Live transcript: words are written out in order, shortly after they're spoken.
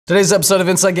Today's episode of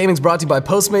Inside Gaming is brought to you by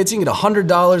Postmates. You can get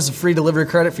 $100 of free delivery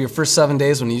credit for your first 7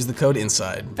 days when you use the code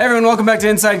INSIDE. Hey everyone, welcome back to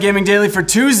Inside Gaming Daily for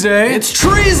Tuesday. It's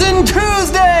Treason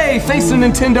Tuesday! Facing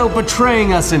Nintendo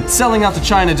betraying us and selling out to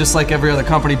China just like every other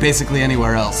company basically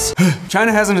anywhere else.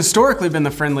 China hasn't historically been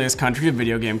the friendliest country to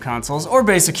video game consoles or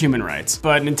basic human rights,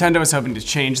 but Nintendo is hoping to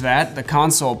change that. The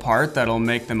console part that'll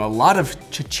make them a lot of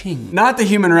cha-ching. Not the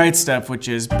human rights stuff, which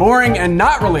is boring and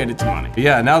not related to money. But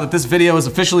yeah, now that this video is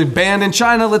officially banned in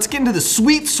China, let's get into the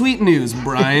sweet, sweet news,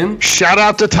 Brian. Shout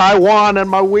out to Taiwan and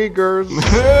my Uyghurs.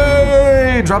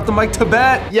 Hey, drop the mic,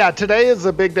 Tibet. Yeah, today is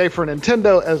a big day for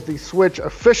Nintendo as the Switch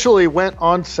officially went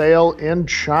on sale in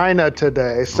China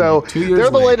today. So they're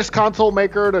the latest console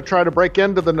maker to try to break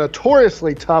into the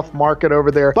notoriously tough market over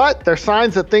there. But there's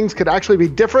signs that things could actually be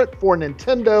different for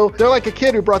Nintendo. They're like a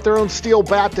kid who brought their own steel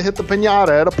bat to hit the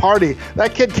piñata at a party.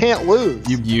 That kid can't lose.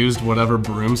 You used whatever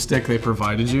broomstick they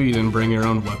provided you. You didn't bring your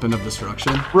own weapon of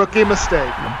destruction. Rookie mistake.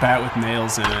 A bat with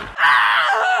nails in it.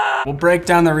 We'll break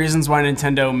down the reasons why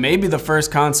Nintendo may be the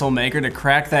first console maker to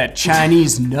crack that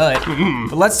Chinese nut.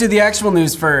 But let's do the actual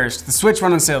news first. The Switch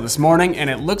went on sale this morning, and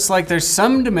it looks like there's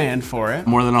some demand for it.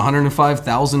 More than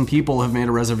 105,000 people have made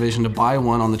a reservation to buy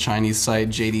one on the Chinese site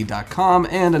JD.com,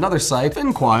 and another site,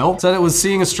 Finquile, said it was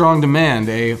seeing a strong demand.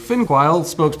 A Finquile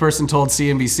spokesperson told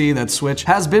CNBC that Switch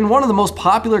has been one of the most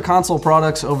popular console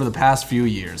products over the past few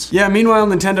years. Yeah, meanwhile,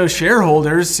 Nintendo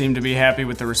shareholders seem to be happy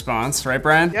with the response, right,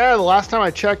 Brian? Yeah, the last time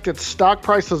I checked, its stock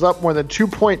price is up more than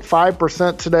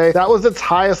 2.5% today. That was its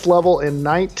highest level in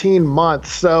 19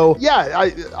 months. So yeah,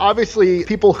 obviously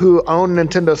people who own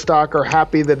Nintendo stock are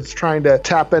happy that it's trying to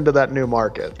tap into that new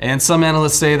market. And some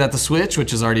analysts say that the Switch,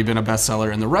 which has already been a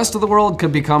bestseller in the rest of the world,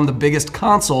 could become the biggest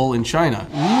console in China.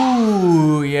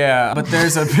 Ooh, yeah, but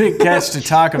there's a big catch to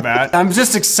talk about. I'm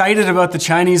just excited about the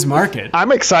Chinese market.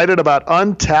 I'm excited about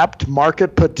untapped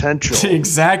market potential.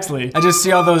 Exactly. I just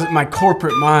see all those, my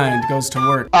corporate mind goes to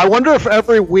work. I wonder if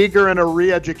every Uyghur in a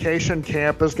re-education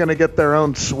camp is gonna get their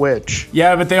own Switch.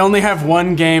 Yeah, but they only have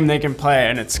one game they can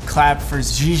play, and it's clap for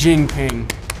Xi Jinping.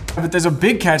 But there's a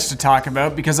big catch to talk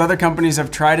about because other companies have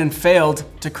tried and failed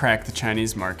to crack the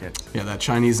Chinese market. Yeah, that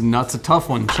Chinese nut's a tough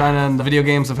one. China and the video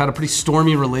games have had a pretty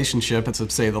stormy relationship, to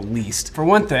say the least. For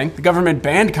one thing, the government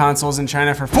banned consoles in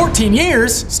China for 14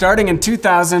 years, starting in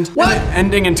 2000 and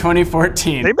ending in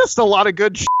 2014. They missed a lot of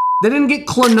good They didn't get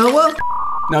Klonoa?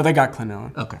 No, they got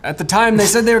Klonoa. Okay. At the time, they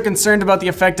said they were concerned about the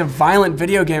effect of violent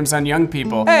video games on young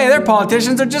people. Hey, their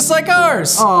politicians are just like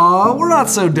ours. Aw, we're not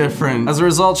so different. As a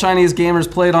result, Chinese gamers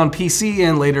played on PC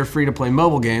and later free-to-play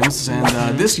mobile games.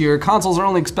 And this year, consoles are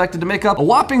only expected to make up a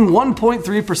whopping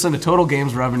 1.3% of total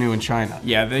games revenue in China.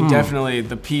 Yeah, they definitely,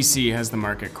 the PC has the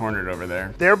market cornered over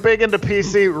there. They're big into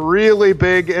PC, really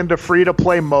big into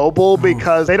free-to-play mobile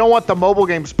because they don't want the mobile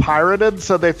games pirated,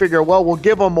 so they figure, well, we'll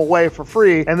give them away for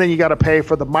free, and then you gotta pay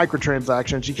for the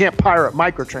microtransactions. You can't pirate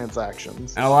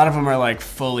microtransactions. And a lot of them are like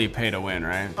fully pay to win,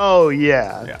 right? Oh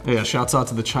yeah. Yeah, shouts out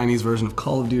to the Chinese version of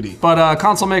Call of Duty. But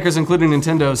console makers, including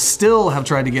Nintendo, still have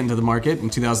tried to get into the market. In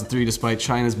 2003, despite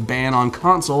China's ban on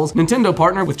consoles, Nintendo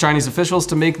partnered with Chinese officials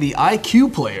to make the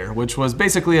IQ Player, which was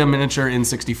basically a miniature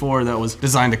N64 that was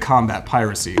designed to combat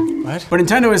piracy. What? But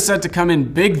Nintendo is set to come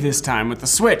in big this time with the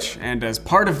Switch, and as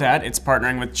part of that, it's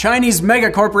partnering with Chinese mega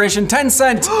corporation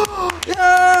Tencent.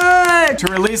 Yay!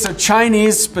 To release a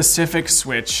Chinese-specific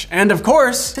Switch, and of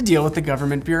course, to deal with the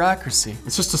government bureaucracy.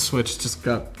 It's just a Switch, it's just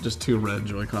got two red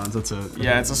Joy-Cons, that's it.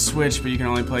 Yeah, it's a Switch, but you can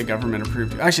only play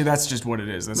government-approved. Actually, that's just what it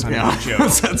is. That's not even a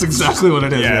joke. That's exactly what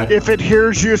it is. Yeah. If it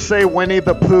hears you say Winnie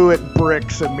the Pooh, it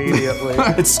bricks immediately.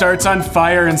 It starts on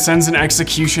fire and sends an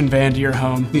execution van to your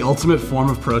home. The ultimate form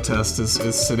of protest is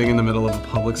sitting in the middle of a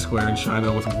public square in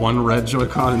China with one red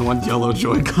Joy-Con and one yellow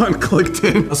Joy-Con clicked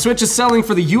in. The Switch is selling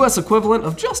for the US equivalent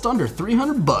of just under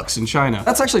 $300 in China.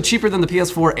 That's actually cheaper than the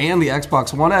PS4 and the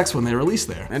Xbox One X when they released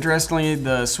there. Interestingly,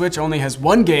 the Switch only has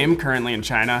one game currently in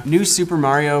China, New Super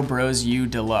Mario Bros. U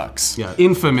Deluxe. Yeah,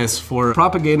 infamous for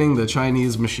propagating the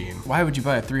Chinese machine. Why would you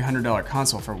buy a $300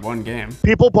 console for one game?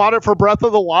 People bought it for Breath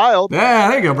of the Wild. Yeah,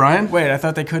 there you go, Brian. Wait, I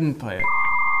thought they couldn't play it.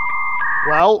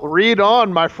 Well, read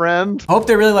on, my friend. Hope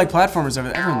they really like platformers over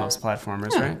there. Everyone loves platformers,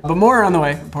 right? But more are on the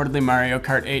way. Reportedly, Mario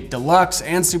Kart 8 Deluxe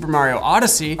and Super Mario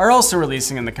Odyssey are also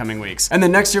releasing in the coming weeks. And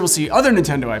then next year, we'll see other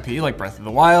Nintendo IP like Breath of the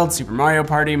Wild, Super Mario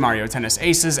Party, Mario Tennis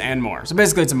Aces, and more. So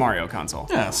basically, it's a Mario console.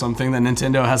 Yeah, something that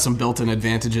Nintendo has some built-in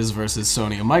advantages versus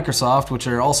Sony and Microsoft, which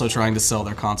are also trying to sell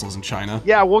their consoles in China.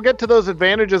 Yeah, we'll get to those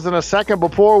advantages in a second.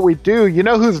 Before we do, you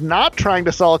know who's not trying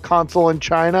to sell a console in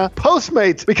China?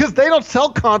 Postmates, because they don't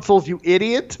sell consoles, you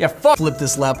idiot. Yeah, fuck. Flip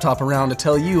this laptop around to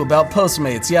tell you about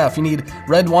Postmates. Yeah, if you need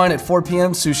red wine at 4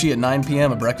 p.m., sushi at 9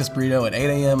 p.m., a breakfast burrito at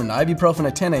 8 a.m., and ibuprofen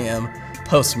at 10 a.m.,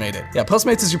 Postmate it. Yeah,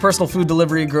 Postmates is your personal food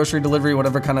delivery, grocery delivery,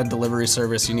 whatever kind of delivery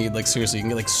service you need. Like seriously, you can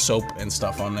get like soap and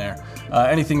stuff on there.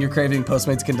 Anything you're craving,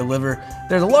 Postmates can deliver.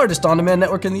 They're the largest on-demand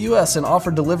network in the US and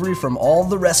offer delivery from all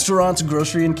the restaurants,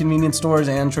 grocery and convenience stores,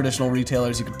 and traditional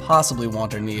retailers you could possibly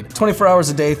want or need. 24 hours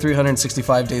a day,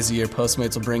 365 days a year,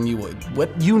 Postmates will bring you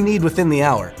what you need within the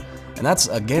hour. And that's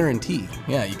a guarantee.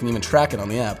 Yeah, you can even track it on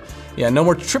the app. Yeah, no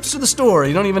more trips to the store.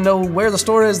 You don't even know where the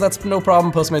store is. That's no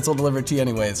problem. Postmates will deliver it to you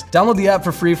anyways. Download the app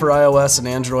for free for iOS and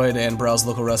Android and browse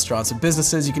local restaurants and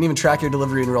businesses. You can even track your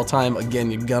delivery in real time.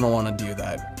 Again, you're gonna wanna do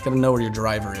that. You're gonna know where your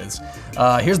driver is.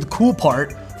 Here's the cool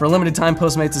part. For a limited time,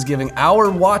 Postmates is giving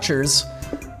our watchers,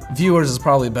 viewers is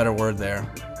probably a better word there.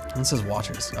 It says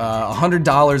watchers.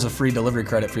 $100 of free delivery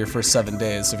credit for your first 7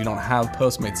 days. So if you don't have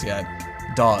Postmates yet,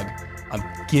 dog, I'm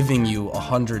giving you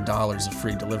 $100 of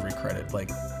free delivery credit. Like,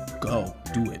 go,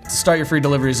 do it. To start your free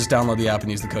deliveries, just download the app and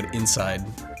use the code INSIDE,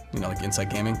 you know, like Inside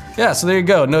Gaming. Yeah, so there you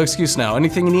go, no excuse now.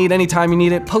 Anything you need, anytime you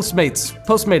need it, Postmates,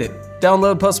 Postmate it.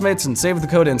 Download Postmates and save with the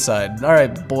code INSIDE. All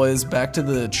right, boys, back to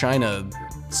the China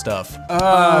stuff.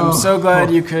 I'm so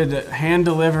glad you could hand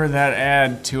deliver that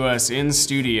ad to us in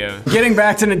studio. Getting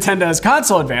back to Nintendo's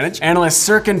console advantage, analyst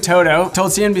Sirkin Toto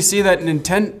told CNBC that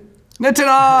Nintendo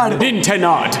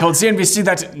told CNBC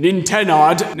that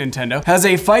Nintendo has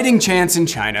a fighting chance in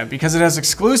China because it has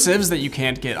exclusives that you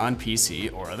can't get on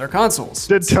PC or other consoles.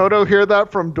 Did Toto hear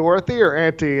that from Dorothy or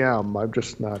Auntie M? I'm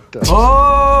just not.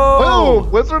 Oh!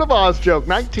 Wizard of Oz joke,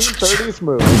 1930s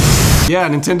movie. Yeah,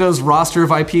 Nintendo's roster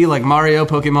of IP like Mario,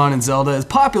 Pokemon, and Zelda is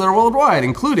popular worldwide,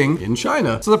 including in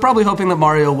China. So they're probably hoping that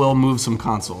Mario will move some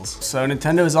consoles. So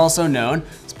Nintendo is also known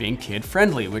as being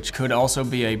kid-friendly, which could also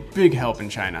be a big help in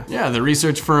China. Yeah, the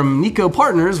research firm Nico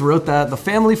Partners wrote that the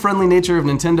family-friendly nature of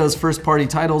Nintendo's first-party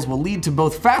titles will lead to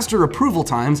both faster approval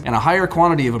times and a higher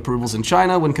quantity of approvals in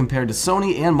China when compared to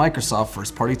Sony and Microsoft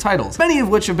first-party titles, many of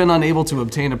which have been unable to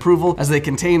obtain approval as they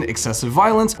contain excessive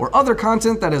violence or other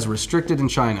content that is restricted in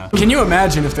China. Can you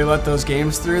imagine if they let those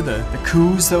games through? The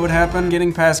coups that would happen?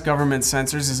 Getting past government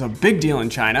censors is a big deal in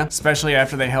China, especially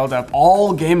after they held up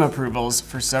all game approvals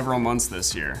for several months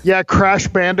this year. Yeah, Crash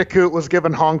Bandicoot was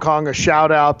giving Hong Kong a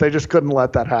shout out. They just couldn't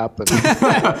let that happen.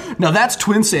 Now that's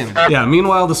twin sanity. Yeah,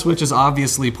 meanwhile the Switch is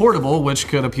obviously portable, which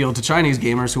could appeal to Chinese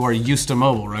gamers who are used to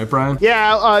mobile, right, Brian?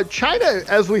 Yeah, China,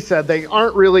 as we said, they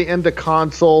aren't really into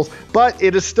consoles, but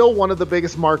it is still one of the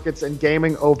biggest markets in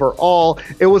gaming overall.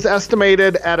 It was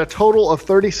estimated at a total of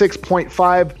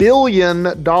 $36.5 billion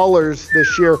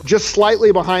this year, just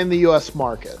slightly behind the US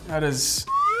market. That is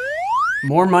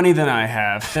more money than I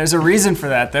have. There's a reason for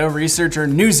that though. Researcher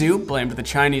Newzoo blamed the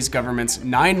Chinese government's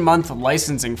 9-month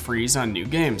licensing freeze on new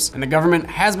games, and the government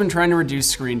has been trying to reduce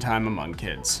screen time among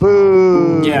kids.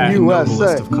 Boo, yeah, USA.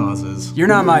 Noblest of causes. You're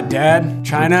not my dad,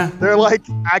 China. They're like,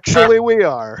 actually we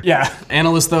are. Yeah.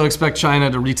 Analysts though expect China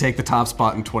to retake the top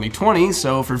spot in 2020,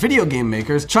 so for video game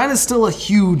makers, China's still a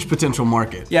huge potential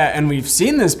market. Yeah, and we've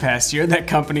seen this past year that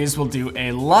companies will do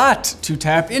a lot to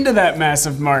tap into that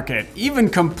massive market, even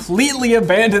completely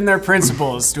abandon their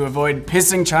principles to avoid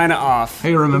pissing China off.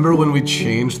 Hey, remember when we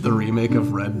changed the remake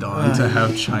of Red Dawn to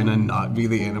have China not be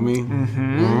the enemy?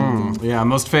 Yeah,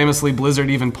 most famously, Blizzard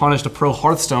even punished a pro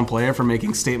Hearthstone player for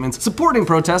making statements supporting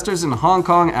protesters in Hong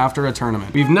Kong after a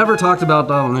tournament. We've never talked about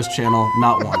that on this channel,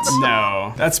 not once.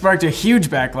 No. That sparked a huge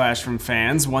backlash from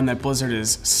fans, one that Blizzard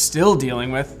is still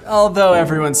dealing with, although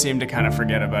everyone seemed to kind of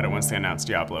forget about it once they announced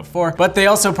Diablo 4. But they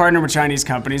also partner with Chinese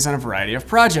companies on a variety of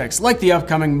projects, like the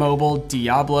upcoming mobile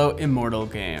Diablo Immortal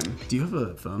game. Do you have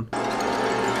a phone?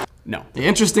 No.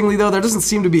 Interestingly though, there doesn't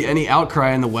seem to be any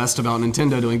outcry in the West about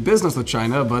Nintendo doing business with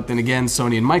China, but then again,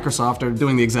 Sony and Microsoft are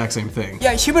doing the exact same thing.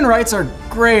 Yeah, human rights are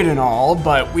great and all,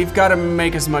 but we've got to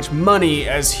make as much money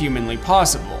as humanly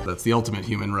possible. That's the ultimate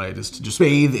human right, is to just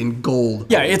bathe in gold.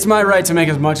 Yeah, it's my right to make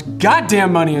as much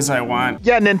goddamn money as I want.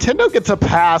 Yeah, Nintendo gets a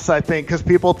pass, I think, because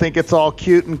people think it's all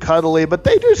cute and cuddly, but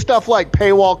they do stuff like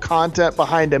paywall content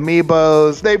behind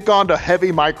amiibos. They've gone to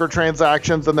heavy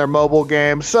microtransactions in their mobile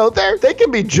games, so they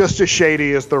can be just as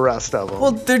shady as the rest of them.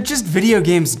 Well, they're just video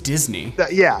games Disney.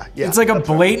 Yeah. It's like a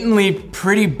blatantly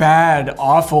pretty bad,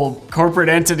 awful corporate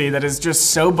entity that is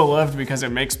just so beloved because it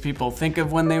makes people think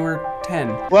of when they were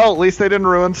 10. Well, at least they didn't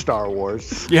ruin Star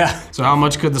Wars. Yeah. So how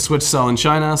much could the Switch sell in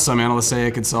China? Some analysts say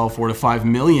it could sell 4 to 5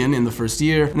 million in the first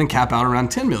year and then cap out around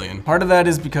 10 million. Part of that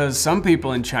is because some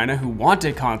people in China who want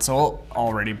a console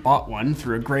already bought one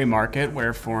through a gray market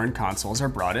where foreign consoles are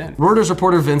brought in. Reuters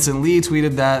reporter Vincent Lee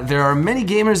tweeted that there are many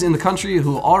gamers in the country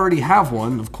who already have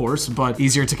one, of course, but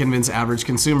easier to convince average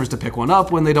consumers to pick one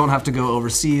up when they don't have to go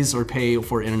overseas or pay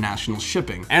for international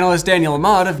shipping. Analyst Daniel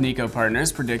Ahmad of Nico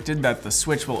Partners predicted that the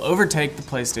Switch will overtake the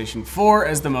PlayStation 4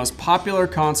 as the most popular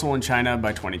console in China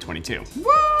by 2022.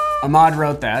 Ahmad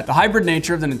wrote that the hybrid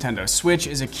nature of the Nintendo Switch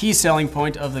is a key selling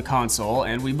point of the console,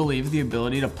 and we believe the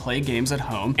ability to play games at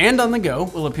home and on the go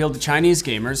will appeal to Chinese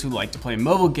gamers who like to play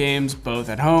mobile games both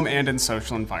at home and in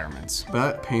social environments.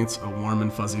 That paints a warm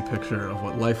and fuzzy picture of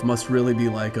what life must really be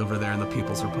like over there in the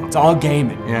People's Republic. It's all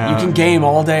gaming. Yeah. You can game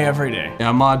all day, every day. Yeah,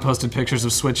 Ahmad posted pictures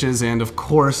of Switches and, of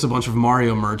course, a bunch of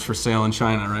Mario merch for sale in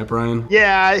China, right, Brian?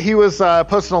 Yeah, he was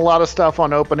posting a lot of stuff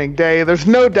on opening day. There's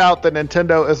no doubt that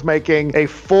Nintendo is making a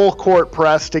full court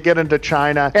press to get into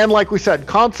China. And like we said,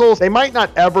 consoles, they might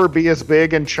not ever be as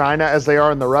big in China as they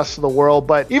are in the rest of the world,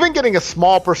 but even getting a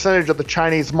small percentage of the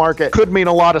Chinese market could mean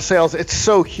a lot of sales. It's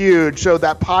so huge, so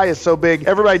that pie is so big,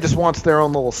 everybody just wants their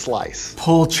own little slice.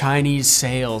 Pull Chinese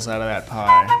sales out of that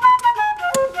pie.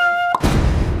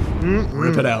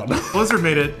 Rip it out. Blizzard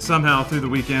made it somehow through the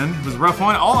weekend. It was a rough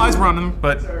one. All eyes were on them,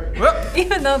 but whoop.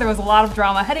 Even though there was a lot of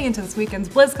drama heading into this weekend's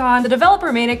BlizzCon, the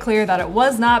developer made it clear that it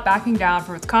was not backing down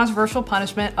from its controversial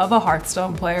punishment of a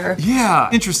Hearthstone player.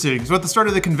 Yeah, interesting. So at the start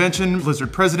of the convention,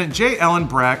 Blizzard president J. Allen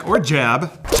Brack, or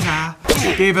Jab,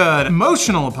 gave an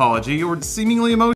emotional apology, or seemingly emotional.